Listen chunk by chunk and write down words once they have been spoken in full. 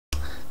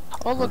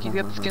Oh look, he's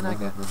got the skin I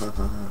got.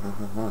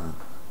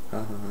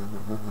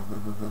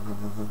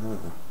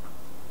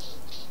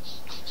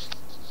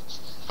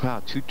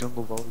 Wow, 2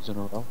 jungle volleys in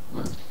a row.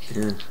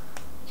 Yeah.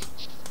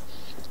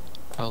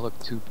 Oh look,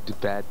 2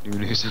 bad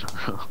Nunus in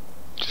a row.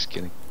 Just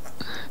kidding.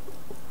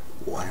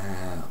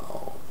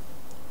 Wow.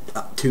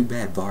 2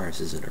 bad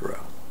Varuses in a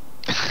row.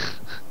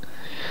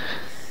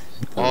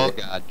 Oh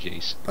god,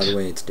 Jace. By the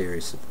way, it's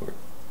Darius support.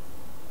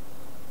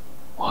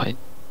 What?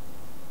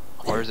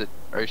 Or is it,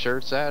 are you sure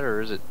it's that, or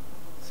is it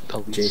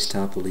police? Jace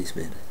top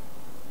policeman.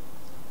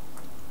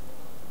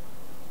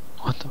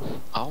 What the?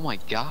 Oh my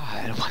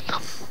god, what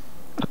the?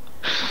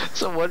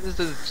 So what is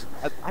this?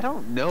 I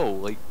don't know,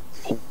 like,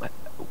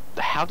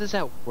 how does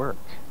that work?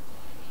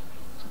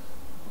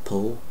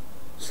 Pull,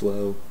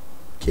 slow,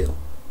 kill.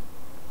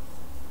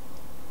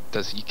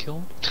 Does he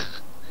kill?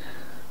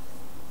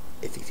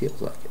 If he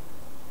feels like it.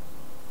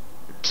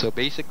 So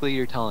basically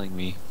you're telling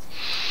me,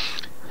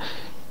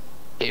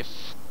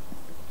 if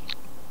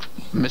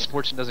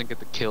Misfortune doesn't get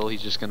the kill,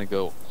 he's just gonna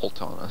go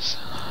ult on us.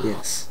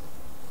 Yes.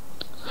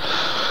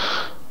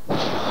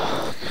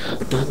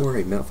 But don't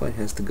worry, Malphite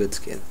has the good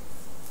skin.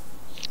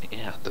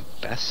 Yeah, the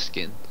best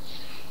skin.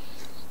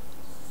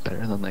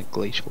 Better than that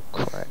glacial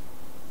crap.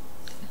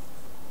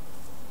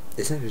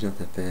 It's actually not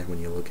that bad when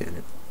you look at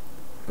it.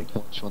 Like,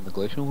 Which one, the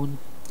glacial one?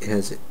 it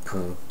has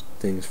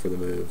things for the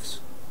moves.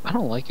 I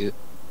don't like it.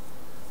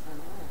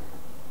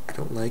 I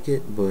don't like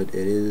it, but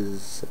it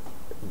is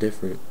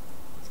different.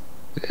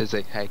 It is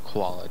a high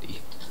quality.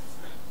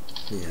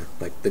 Yeah,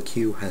 like the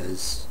Q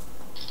has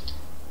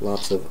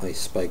lots of ice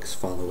spikes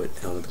follow it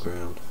out of the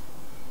ground.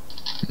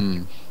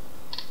 Hmm.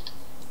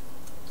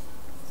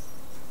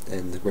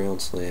 And the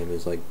ground slam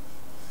is like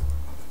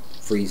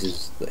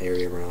freezes the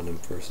area around him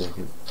for a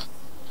second.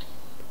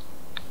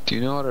 Do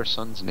you know what our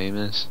son's name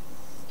is?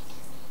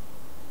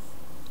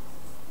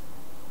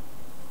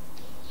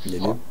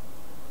 Nunu?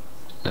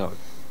 No.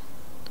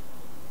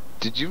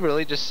 Did you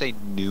really just say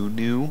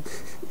Nunu?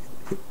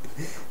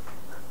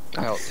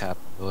 I'll tap.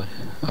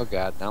 Oh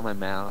god, now my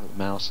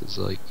mouse is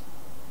like...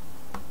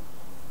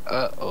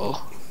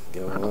 Uh-oh.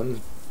 Go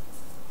on.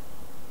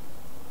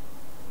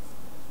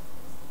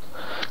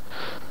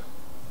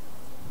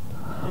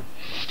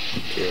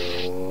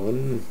 Go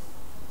on.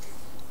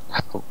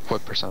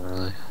 What percent are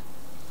they?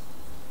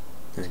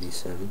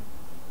 97.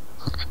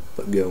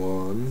 But go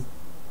on.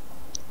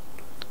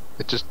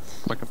 It just...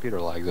 my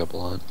computer lags up a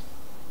lot.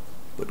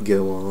 But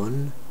go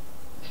on.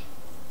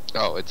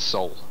 Oh, it's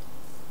soul.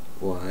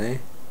 Why?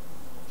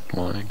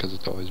 Why? Because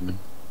it's always been.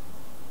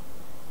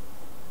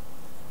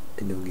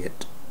 And you'll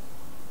get.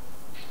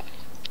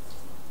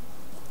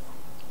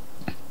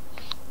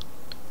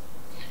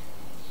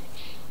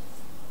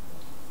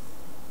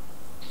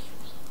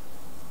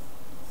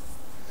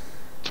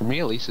 For me,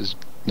 at least, is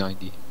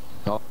 90.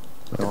 Oh,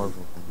 no.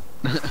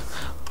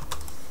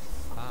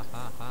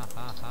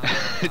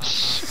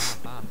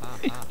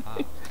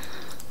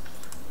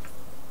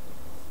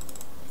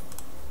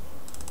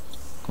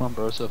 Come on,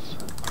 Broseph.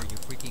 Are you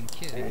freaking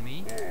kidding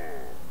me?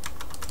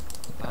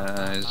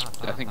 I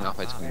think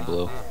Malphite's going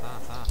blue.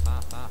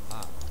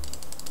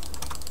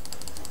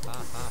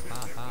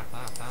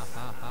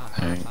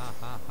 Alright.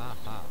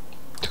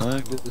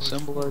 Time to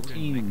assemble our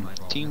team.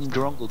 Team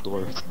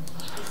Drungledorf.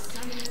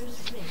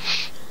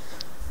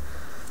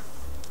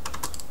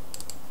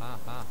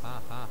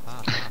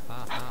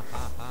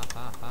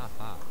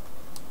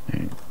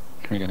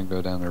 We're gonna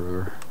go down the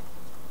river.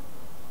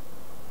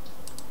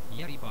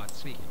 Yeti-bot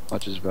speaking.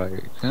 Watch his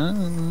value.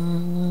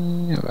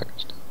 Yeah, back.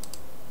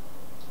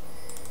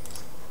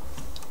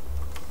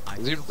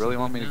 Does he really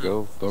want me to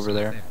go over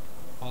there?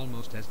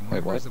 Almost as Wait,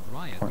 members what? of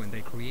Riot when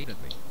they created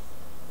me.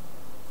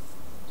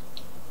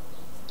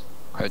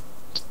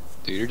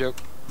 Do your joke.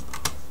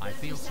 I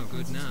feel so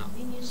good now,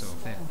 so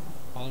fed.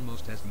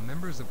 Almost as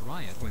members of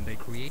Riot when they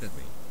created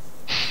me.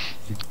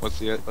 What's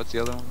the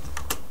other one?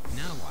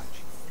 Now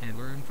watch and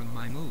learn from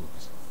my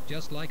moves,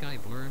 just like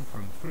I've learned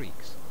from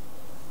freaks.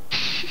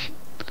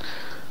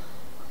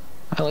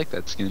 I like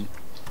that skin.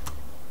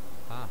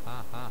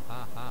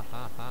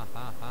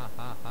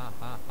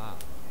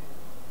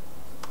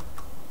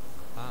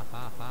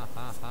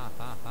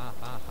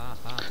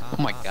 Oh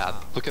my god,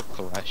 look at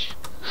Thresh.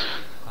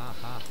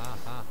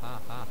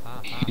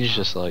 He's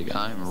just like,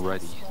 I'm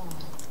ready.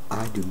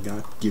 I do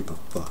not give a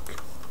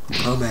fuck.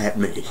 Come at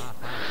me.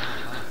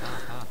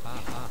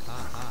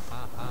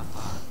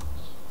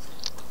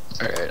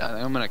 Alright,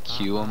 I'm gonna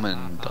Q him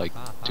and like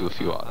do a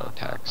few auto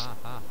attacks.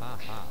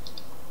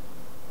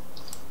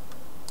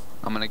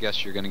 I'm gonna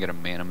guess you're gonna get a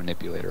mana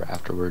manipulator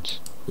afterwards.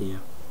 Yeah.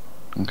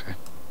 Okay.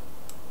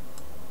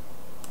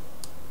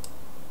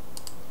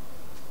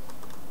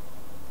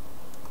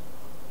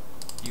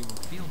 You will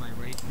feel my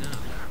rage now.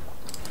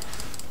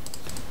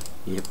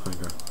 Yep, I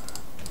got.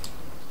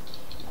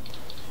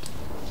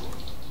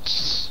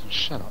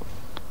 Shut up.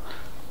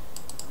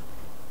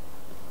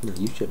 No,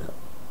 you shut up.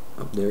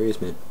 Oh, there he is,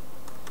 man.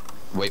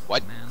 Wait,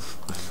 what? Man,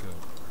 I'm good.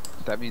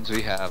 That means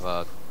we have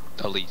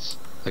Elise,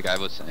 like I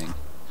was saying.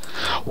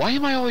 Why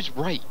am I always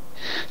right?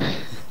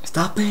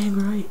 Stop being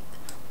right.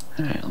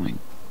 Alright, let me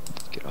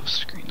get off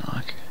screen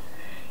lock.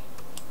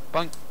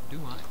 Bunk. Do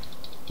I?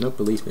 No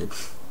policeman.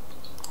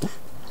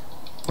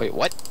 Wait,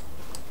 what?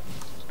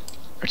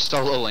 It's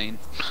solo lane.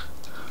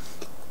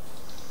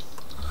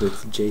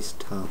 With Jace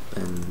top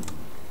and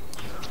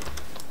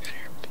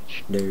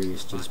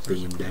Darius just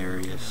being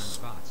Darius.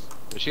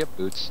 Does she have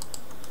boots?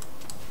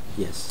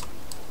 Yes.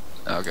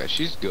 Okay,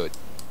 she's good.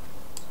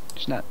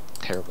 She's not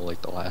terrible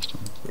like the last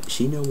one. Yeah,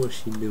 she know what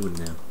she's doing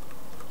now.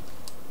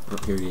 Oh,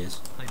 here he is.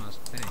 I must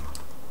think.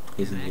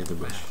 He's in the other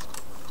bush.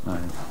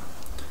 Alright.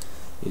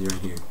 He's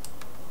right here.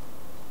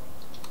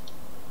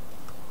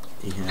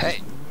 He has...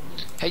 Hey!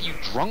 Hey, you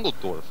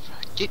Drungeldorf!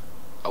 Get...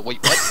 Oh, wait,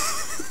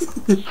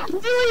 what?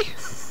 Really?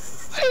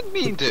 I didn't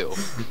mean to!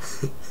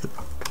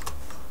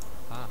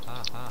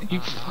 You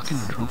fucking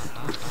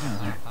Drungeldorf.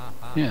 Yeah,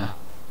 there. Yeah.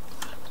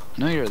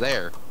 No, you're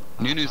there.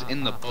 Nunu's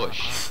in the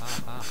bush.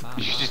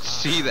 You should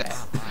see that.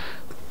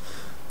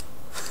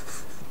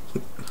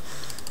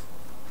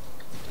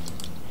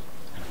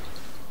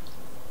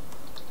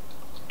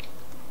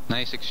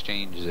 Nice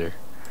exchange there.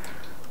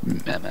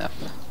 MF.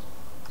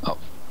 Oh,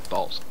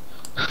 balls.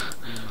 You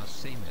must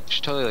see it.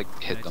 Should totally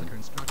like hit That's a them.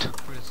 constructive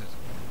criticism.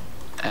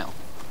 Ow.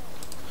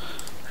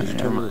 You should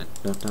Never totally mind.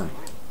 not die.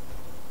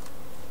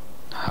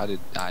 How did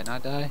I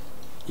not die?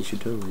 You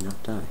should totally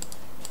not die.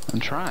 I'm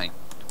trying.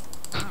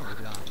 Tower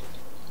dive.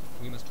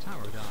 We must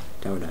tower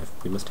dive. Tower dive.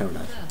 We must tower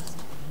dive.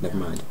 Never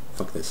mind.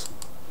 Fuck this.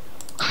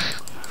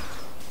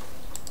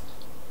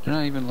 You're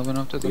not even living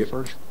up to the Yep.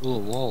 first rule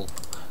of LOL.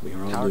 We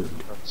are all Tower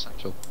doomed. are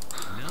essential.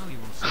 Now you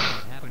will see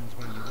what happens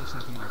when you listen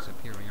to my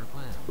superior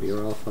plan. We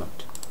are all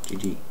fucked.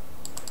 GG.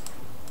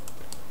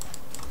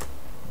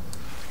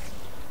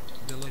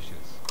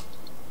 Delicious.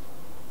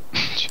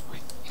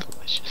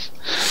 Delicious.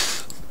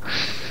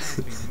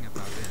 Bad feeling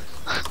about this.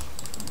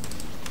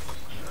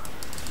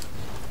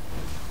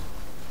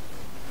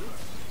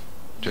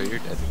 Joe, you're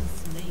dead.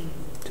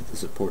 To the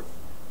support.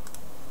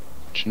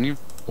 Shouldn't you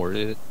have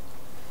worded it?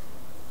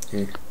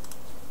 Yeah.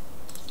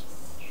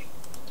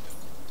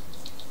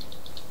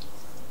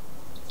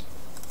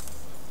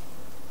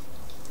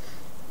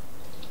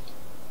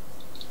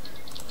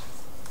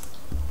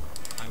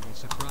 I will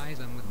surprise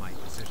them with my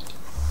decision.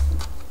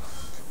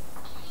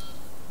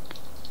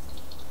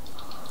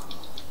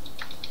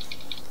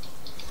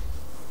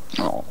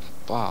 Oh,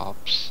 Bob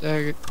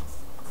Saget.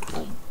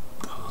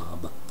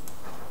 Bob.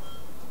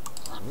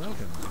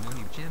 Welcome to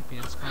Nunu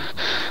Champion Spotlight,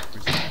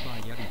 presented by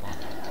Yeti Ball.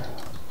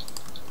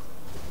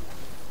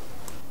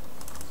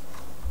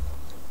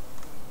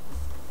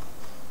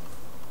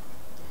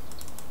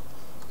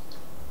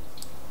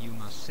 You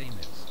must say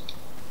this.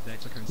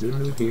 That's a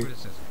constructive here.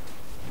 criticism.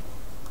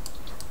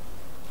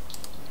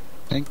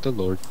 Thank the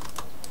Lord.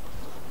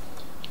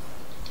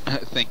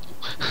 Thank you.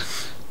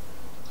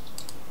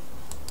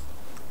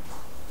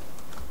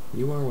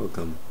 You are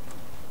welcome.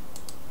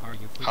 Are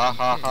you freaking Ha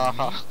ha ha kidding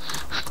ha. me?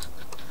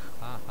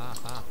 Ha ha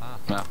ha ha.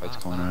 Nah, it's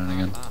going on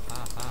again. Ha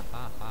ha ha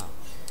ha ha.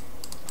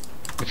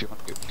 If you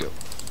want to go.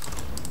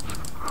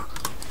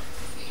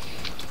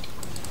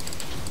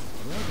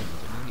 Welcome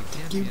to Nunu you,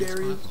 Champion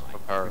Darius.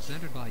 Spotlight, Power.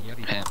 presented by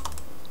Yeti And Ball.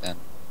 then.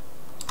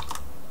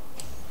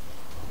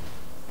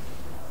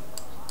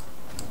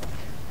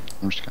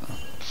 I'm just gonna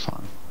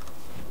fun.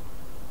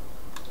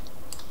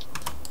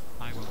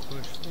 I will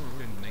push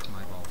forward and make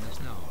my boldness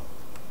known.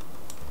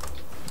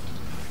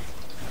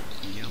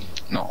 Yum.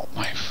 No,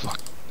 my fuck.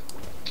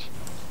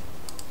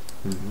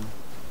 Mm-hmm.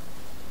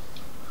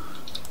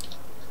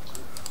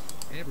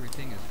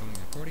 Everything is going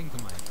according to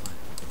my plan.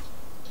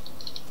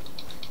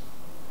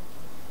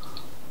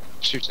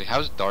 Seriously,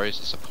 how's Darius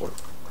a support?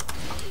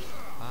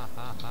 Ha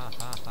ha ha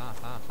ha ha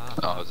ha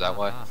ha. Oh, is that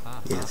why? Ha, ha,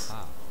 ha, Yes.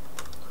 ha.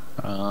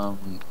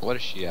 What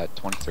is she at?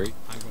 23?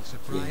 I will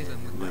surprise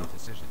them with my no.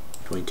 decision.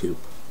 22.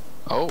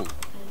 Oh.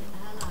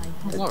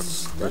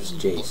 That's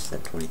Jace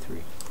at 23.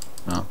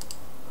 No.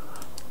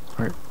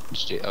 Where?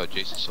 It's oh,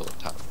 Jason's still up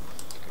top.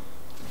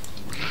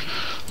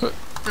 Boxer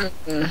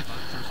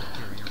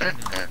superior to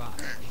number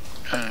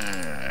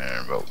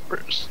 5. Vote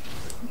first.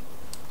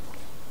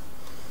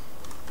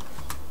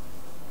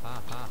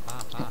 Ha ha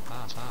ha ha ha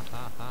ha ha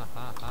ha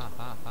ha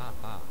ha ha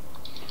ha.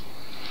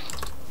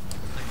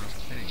 I must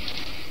think.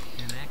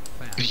 Enact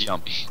fast.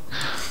 Yummy.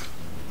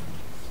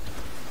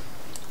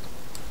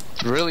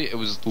 Really, it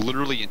was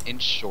literally an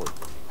inch short.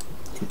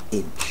 An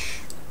inch.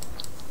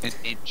 An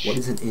inch. What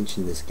is an inch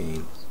in this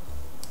game?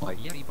 Like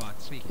Yeti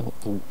bot speaking.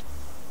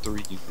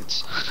 3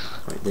 units.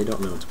 Right, they don't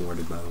know it's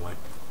worded, by the way.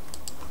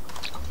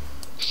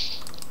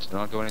 So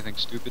don't do anything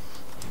stupid.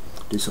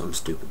 Do something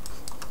stupid.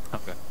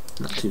 Okay.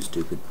 Not too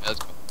stupid, Let's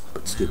go.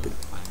 but stupid.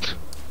 I'm good.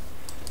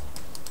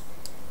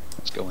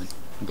 Let's go in.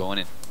 I'm going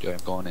in. Joey, I'm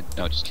going in.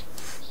 No, just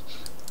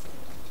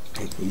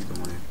Hey, he's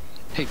going in.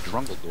 hey,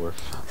 Drungeldorf.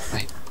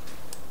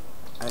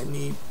 I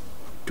need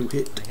to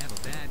hit. I have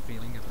a bad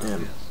feeling about Damn.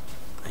 this.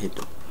 I hit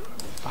them.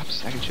 5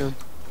 seconds, Joey.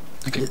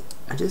 Okay.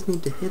 I just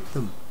need to hit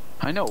them.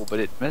 I know, but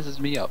it messes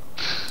me up.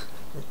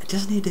 I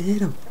just need to hit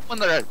them. When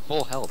they're at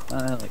full health,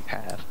 not like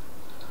half.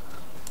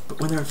 But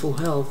when they're at full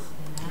health,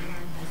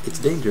 it's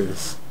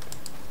dangerous.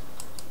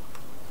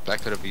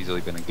 That could have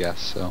easily been a guess,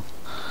 so.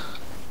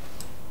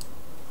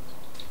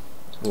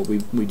 Well,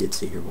 we did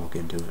see her walk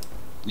into it.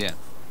 Yeah.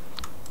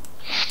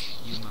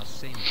 You must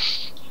say me.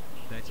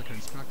 That's a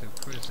constructive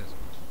criticism.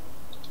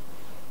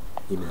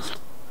 He missed.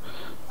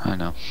 I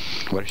know.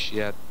 What is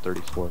she at?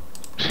 34.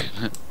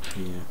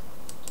 Yeah.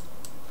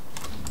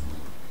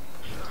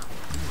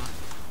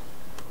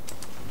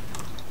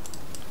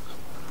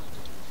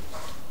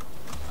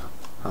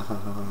 Ha ha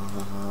ha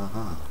ha ha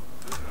ha.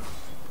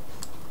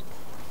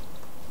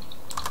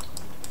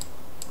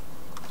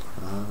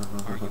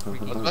 Are you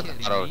freaking I was about to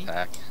kidding auto me?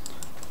 attack.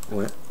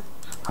 What?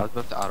 I was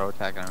about to auto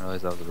attack and I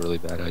realized that was a really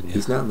bad idea.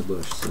 He's not in the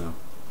bush, so.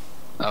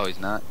 Oh, he's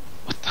not?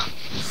 What the?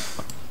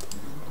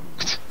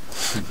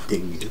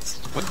 Dingus.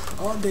 What?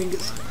 Oh,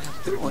 dingus.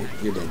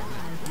 You're dead.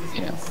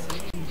 Yeah.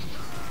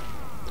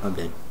 I'm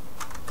dead.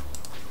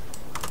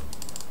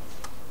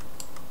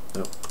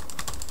 Nope.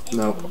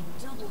 Nope. Nope,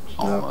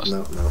 Almost.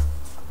 nope, nope.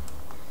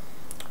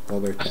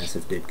 Ballbear's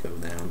passive did go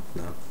down.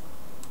 No.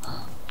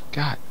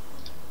 God.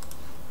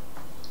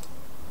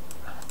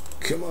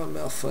 Come on,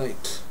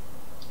 Malphite.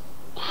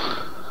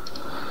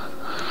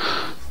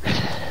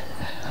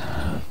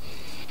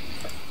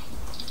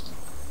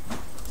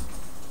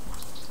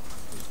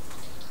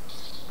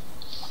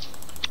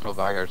 Oh,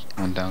 Vigar's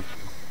going down.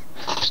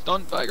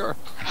 Stun Vigar!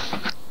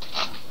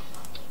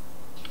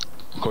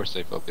 Of course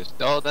they focus.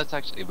 Oh, that's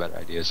actually a better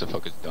idea, is to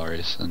focus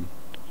Darius. And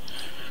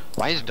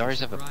why does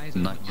Darius have a Surprised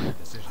knife? by my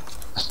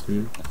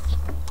decision.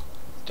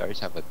 Darius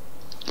have a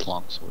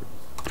long sword.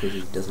 Because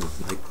he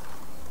doesn't like.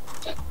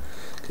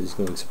 Because he's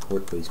going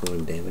support, but he's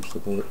going damage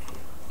support.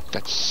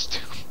 That's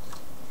stupid.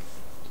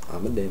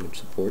 I'm a damage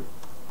support.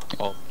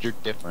 Oh, you're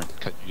different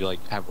because you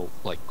like have a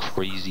like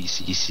crazy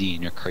CC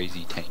and you're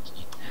crazy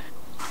tanky.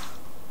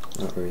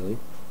 Not really.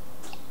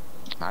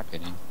 In my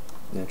opinion.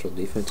 Natural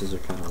defenses are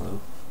kind of low.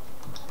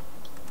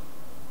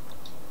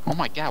 Oh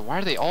my god, why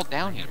are they all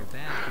down I here? have a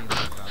bad feeling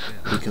about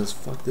this. Because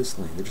fuck this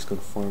lane, they're just gonna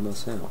farm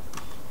us out.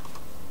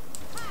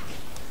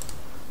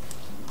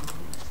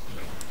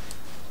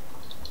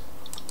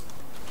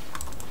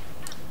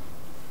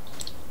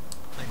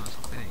 I must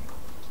think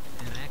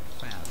and act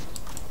fast.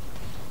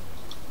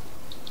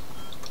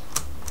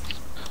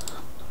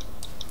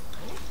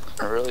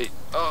 Really?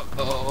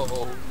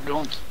 Oh,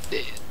 don't.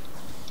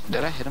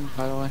 Did I hit him,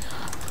 by the way?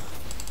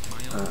 My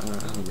I own don't know, I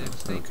don't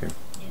mistake care. or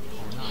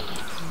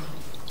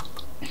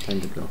not.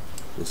 Time to go.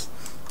 Just,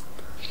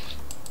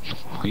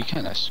 Oh, you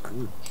kinda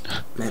screwed.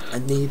 man, I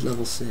need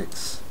level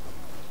 6.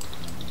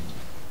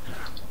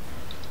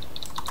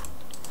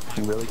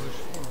 Really?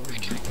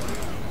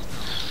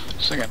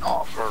 Second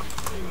offer.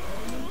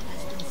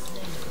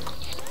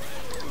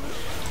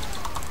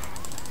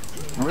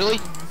 Really?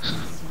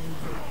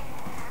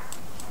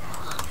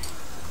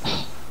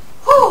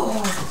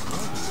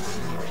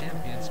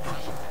 Champion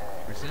special,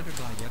 presented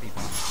by Yeti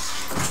Box.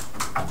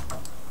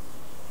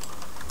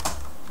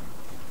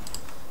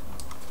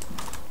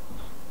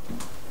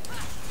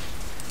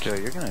 Joe,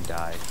 you're gonna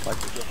die. Like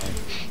the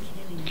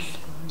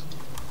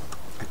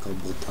I call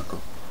Bull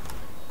Taco.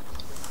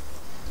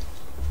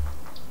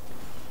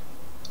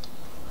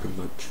 Pretty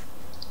much.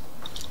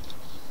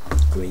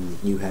 I mean,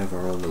 you have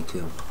our only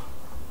kill.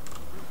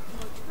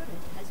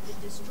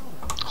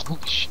 Holy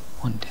shit,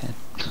 110.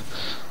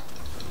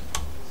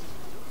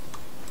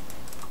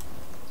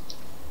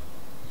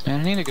 Man,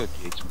 I need to go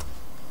Jace.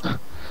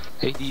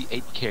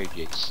 80 carry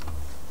Jace.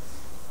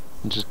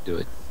 Just do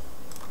it.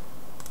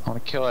 I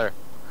wanna kill her.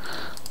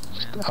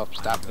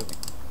 Stop moving.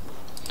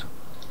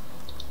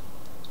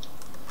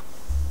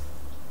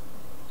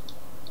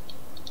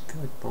 I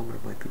feel like Bulmer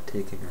might be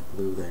taking our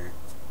blue there.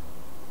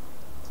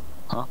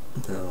 Huh?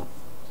 No.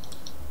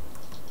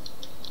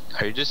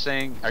 Are you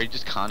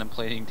just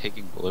contemplating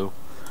taking blue?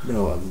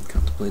 No, I'm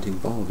contemplating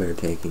Ballbear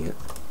taking it.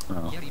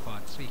 Oh. Yeti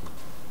Bot speaking.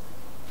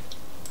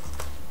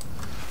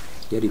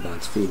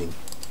 Yetibot's feeding.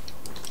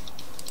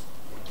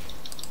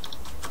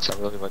 Is that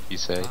really what you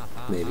say?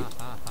 Maybe.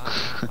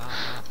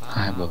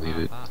 I believe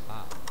it. Bots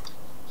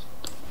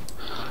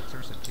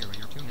are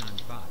superior to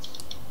non-bots.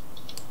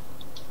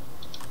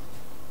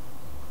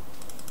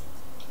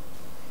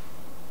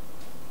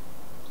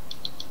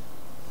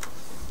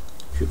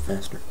 Shoot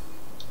faster.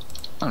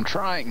 I'm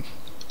trying.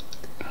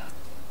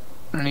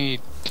 I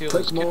need kills.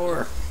 Click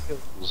more!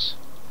 Kills.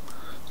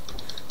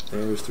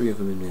 There's 3 of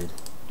them in mid.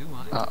 Do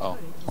I? Uh-oh.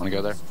 Wanna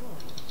go there?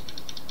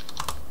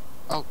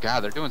 Oh god,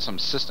 they're doing some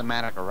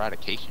systematic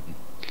eradication.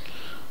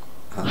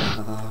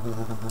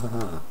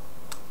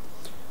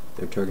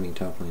 They're targeting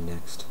top lane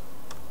next.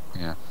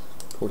 Yeah.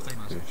 Poor I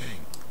must Thresh.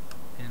 think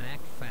and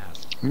act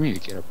fast. We need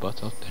to get our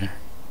butts up there.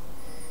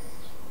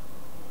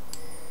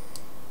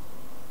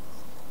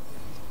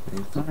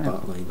 And the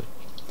bot lane.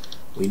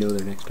 We know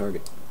their next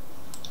target.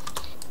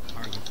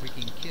 Are you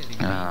freaking kidding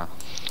me?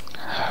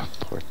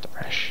 Poor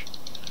Thresh.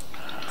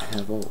 I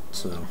have ult,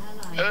 so.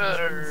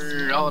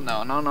 Oh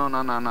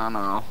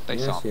no. They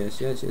saw me.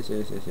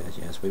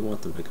 Yes. We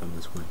want them to come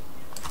this way.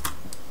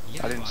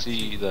 Yeti I didn't Bot see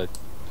speaking.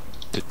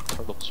 the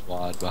turtle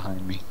squad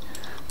behind me.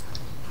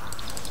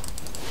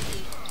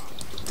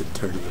 The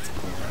turning the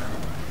floor.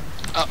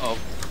 Uh-oh.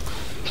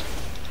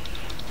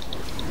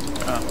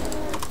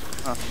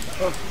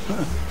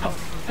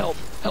 Help,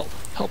 help,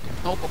 help,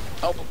 help,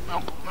 help,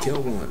 help.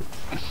 Kill one.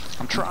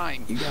 I'm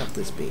trying. You got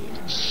this, Bean.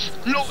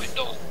 No, I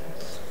don't.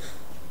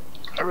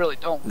 I really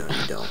don't. No,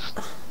 you don't.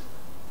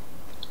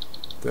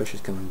 Thresh is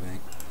coming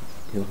back.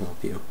 He'll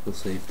help you. He'll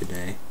save the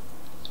day.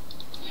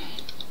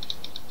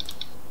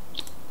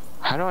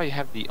 How do I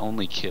have the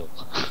only kill?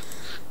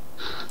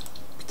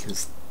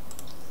 Because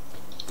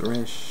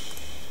Thresh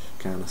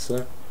kinda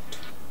sucked.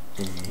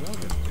 And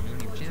Welcome to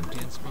Nunu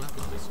Champion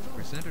Spotlight,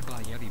 presented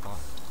by Yeti Bot.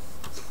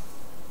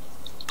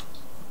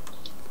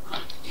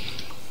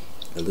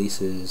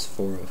 Elise is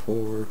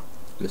 404.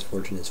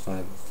 Misfortune is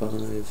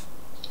 505.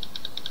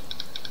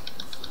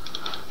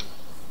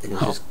 And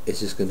it's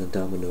just gonna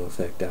domino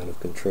effect out of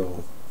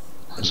control.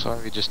 I'm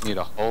sorry, we just need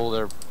a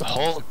hold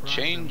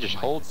change,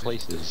 hold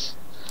places.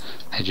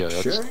 Hey Joe,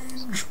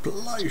 Change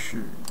places.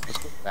 let's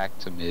go back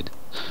to mid.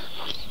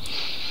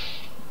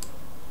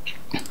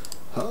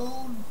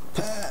 Hold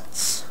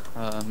pets.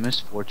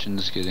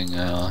 Misfortune's getting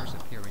Superior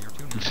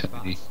to Nunu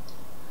infinity.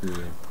 Bots.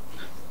 Yeah.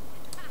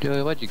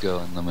 Joey, why'd you go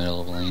in the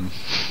middle of the lane?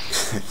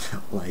 I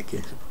don't like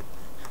it.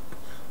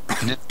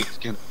 It's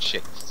gonna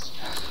chase.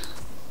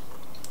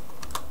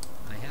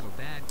 I have a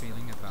bad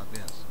feeling about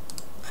this.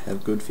 I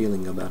have a good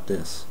feeling about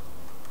this.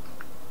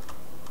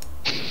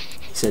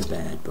 He said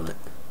bad, but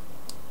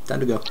time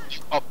to go.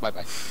 Oh,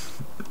 bye-bye.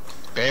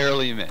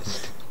 Barely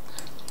missed.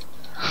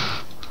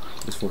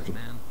 Misfortune.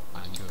 Man,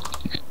 I'm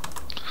good.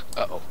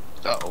 Uh-oh.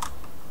 Uh-oh.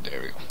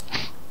 There we go.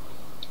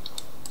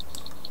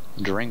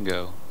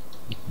 Dringo.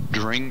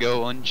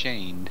 Dringo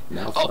Unchained.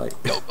 Now Oh, fight.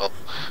 go, go.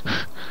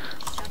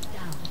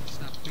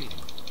 Stop feeding.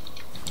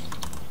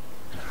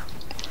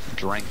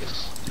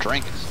 Drangus.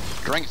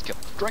 Drangus. Drangus kill.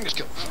 Drangus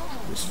kill.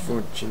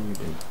 Misfortune.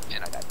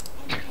 And I died.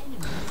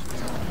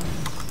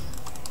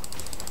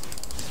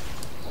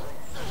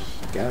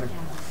 Got her.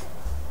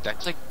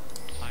 That's like...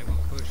 I will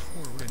push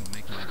forward and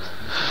make my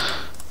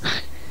goal.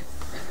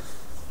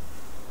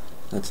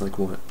 That's like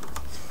what?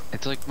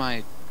 It's like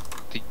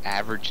the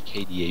average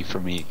KDA for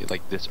me,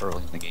 like this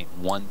early in the game.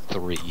 1-3.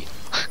 Yeti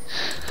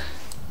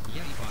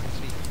Bot is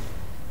speaking.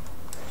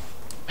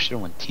 I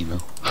should've went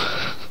Teemo.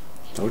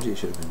 Told you it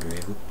should have been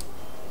Draven.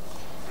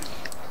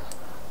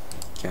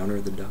 Counter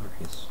the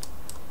Darius.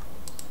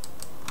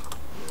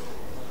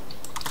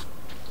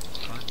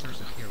 Bots are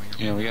superior.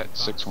 Yeah, we got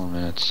Bots. 6 more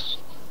minutes.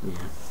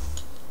 Yeah.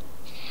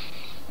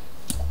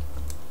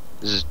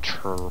 This is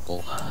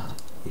terrible.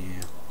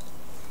 Yeah.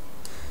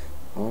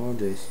 All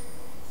days.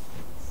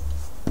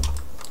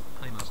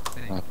 I must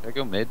think Should I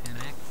go mid? and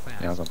act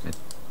fast. Yeah, I'll go mid.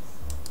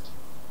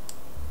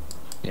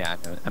 Yeah, I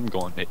know. I'm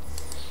going mid.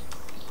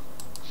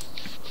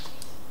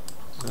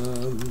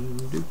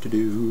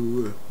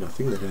 Do.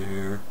 Nothing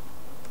there.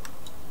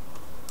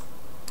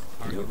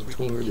 Are you No,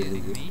 freaking toward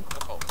kidding it. me?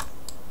 Uh-oh.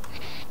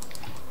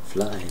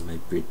 Fly, my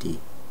pretty.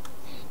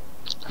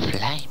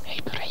 Fly, my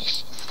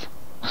precious.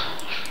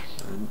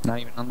 Not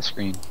even on the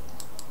screen.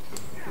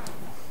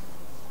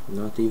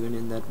 Not even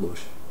in that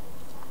bush.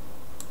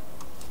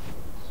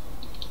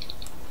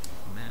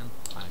 Man,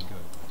 I'm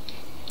good.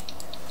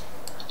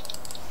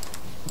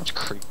 How much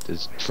creep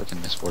does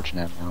frickin' Misfortune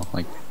have now?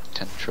 Like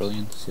 10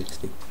 trillion?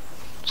 60.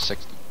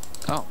 60?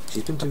 Oh.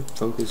 She's been too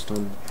focused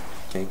on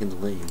tanking the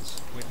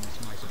lanes. Witness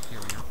my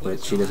superior.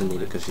 But she doesn't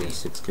need it because she has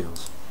 6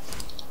 kills.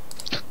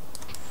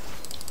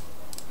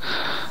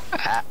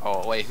 Ah,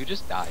 oh, wait, who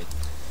just died?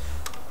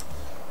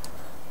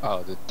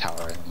 Oh, the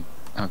tower, I think.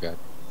 Oh, God.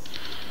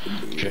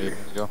 Jay, you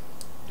go.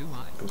 Do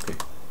I? Okay.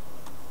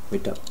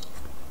 Wait up.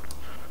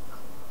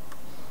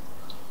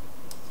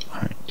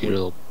 Alright, do your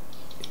little...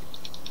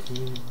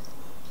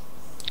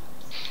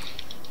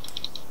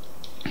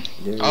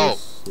 There Oh.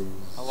 is...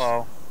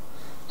 Hello.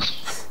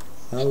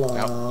 You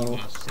Hello.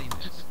 must say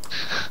this.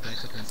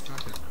 That's a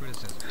constructive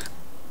criticism.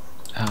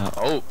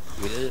 Oh.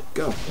 Yeah.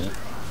 Go.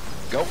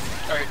 Go.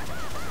 Alright.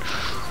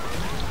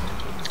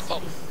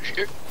 Oh,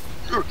 shit.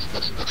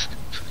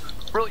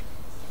 Really?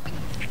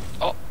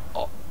 Oh,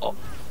 oh, oh.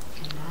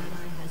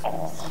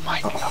 Oh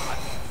my God.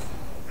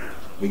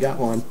 We got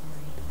one.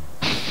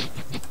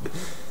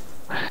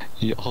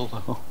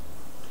 YOLO.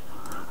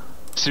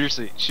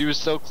 Seriously, she was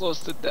so close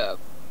to death.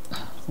 I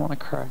wanna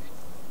cry.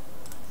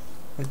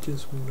 I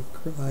just want to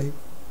cry.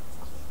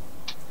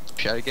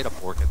 Should I get a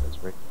pork at this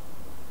rate?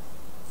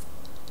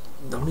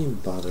 Don't even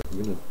bother.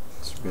 I'm gonna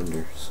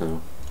surrender,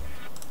 so...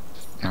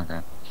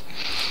 Okay.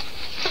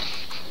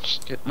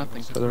 Just get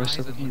nothing for the rest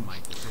of the game.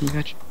 You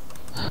got you.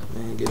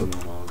 Man, get them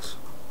logs.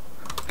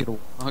 Get a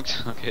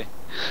logs? Okay.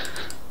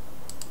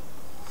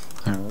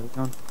 Alright, where are we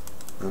going?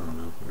 I don't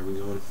know. Where are we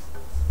going?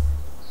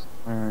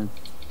 Where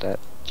that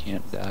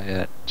can't die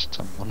at.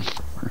 Someone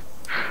for.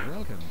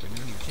 Welcome to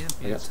Nunu I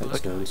Champion got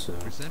touchdown, so...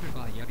 presented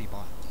by Yeti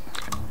Bot.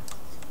 Okay.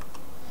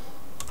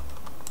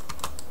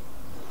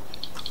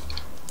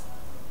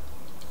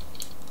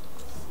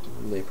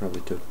 They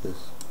probably took this.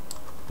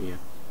 Yeah.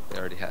 They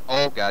already had.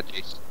 Oh God,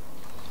 Jason.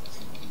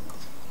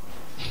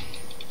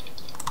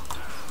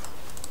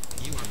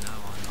 You are now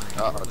on my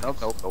Nope,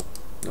 nope, nope.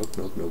 Nope,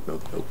 nope, nope,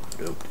 nope, nope,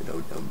 nope, no, no,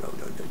 no,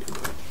 no, no, no,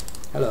 no.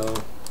 Hello.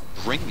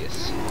 Ringus.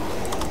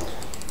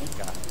 Oh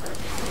god.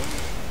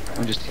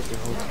 I just hit the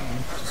whole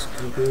team. Just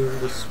gonna go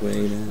this way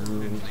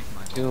now.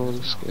 Kill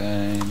this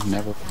guy.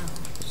 Never.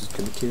 Just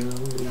gonna kill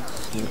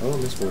this. Oh,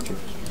 misfortune.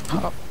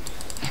 Oh.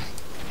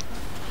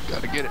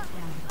 Gotta get it.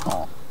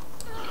 Oh.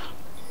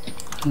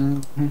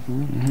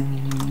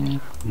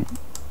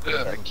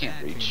 I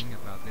can't reach.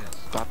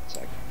 About a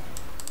second.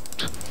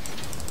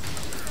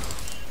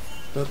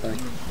 Bye-bye.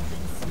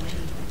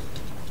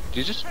 Did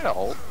you just try to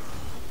ult?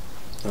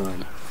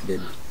 I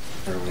did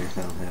earlier.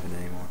 I don't have it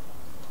anymore.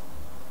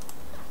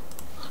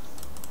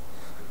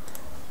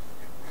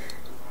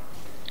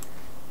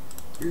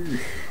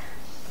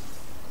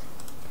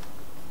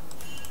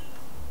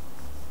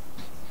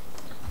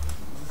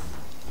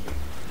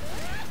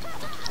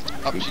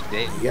 Oh, she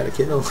did. You got a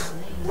kill.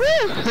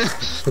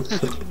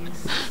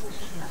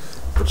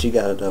 But you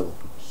got a double.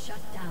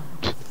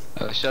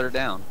 Shut her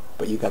down.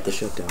 But you got the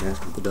shutdown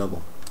after the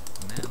double.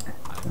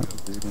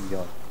 This is gonna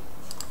go.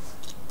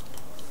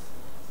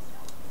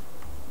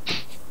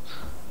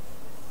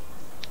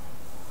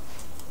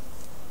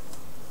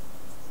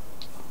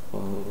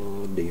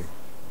 Oh dear.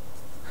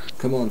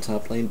 Come on,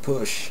 top lane,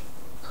 push.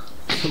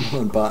 Come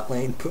on, bot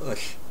lane,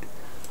 push.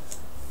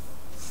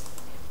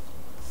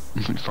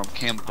 From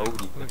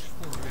Cambodia. Push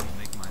forward and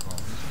make my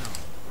bonus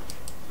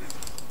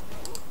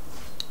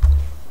known.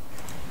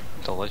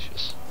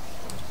 Delicious.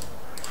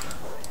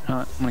 You know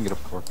what? I'm gonna get a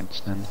pork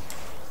instead.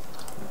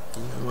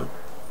 You know what?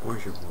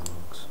 Where's your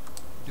warmugs?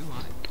 Do I?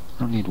 I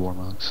don't need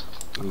warmugs.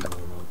 You need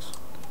warmugs.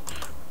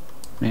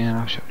 Man, I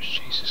wish I was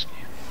Jesus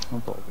game. I'm a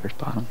Bulgar's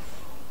bottom.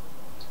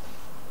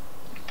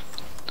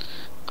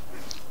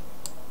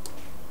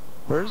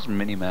 Where's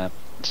minimap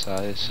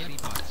size? Yeti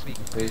bot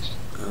speaking. Face?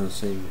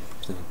 Same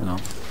thing. No,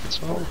 it's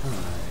Oh, small. hi.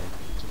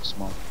 It's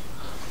small.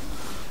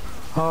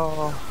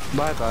 Oh,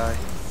 bye bye.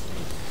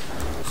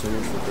 So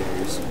much for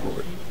Darius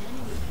support.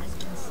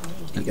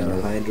 You got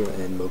a Hydra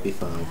and Moby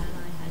 5.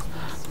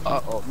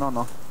 Oh, no,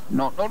 no.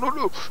 No, no, no,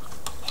 no!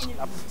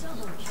 Stop.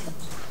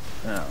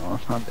 No,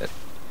 I'm dead.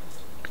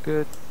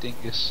 Good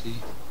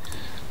dingussy.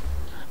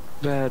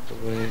 Bad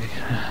boy.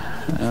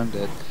 I'm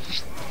dead.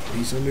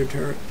 He's under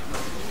turret.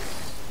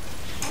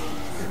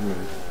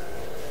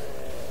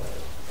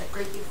 That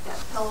great big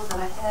fat pillow that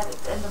I had at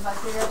the end of my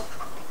bed,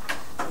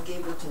 I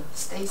gave it to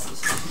Stacy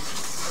so she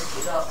could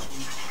pick it up and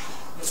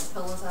get the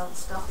pillows out and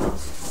stuff.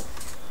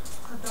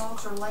 Her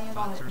dogs are laying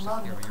on it and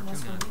loving it, and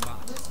that's what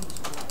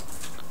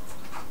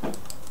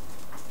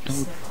No.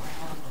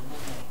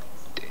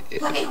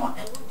 Let me on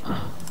it.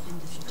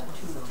 She's got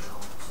 2 of those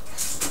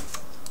dogs.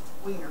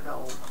 Wiener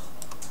dogs.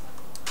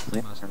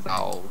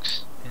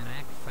 Dogs. And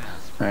act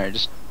fast. Alright,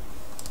 just...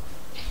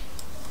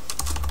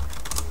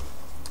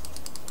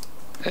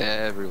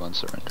 Everyone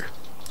surrender.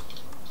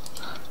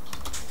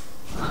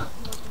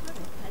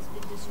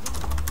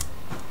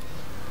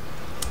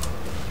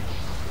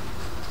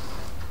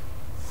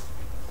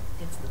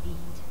 It's the beat.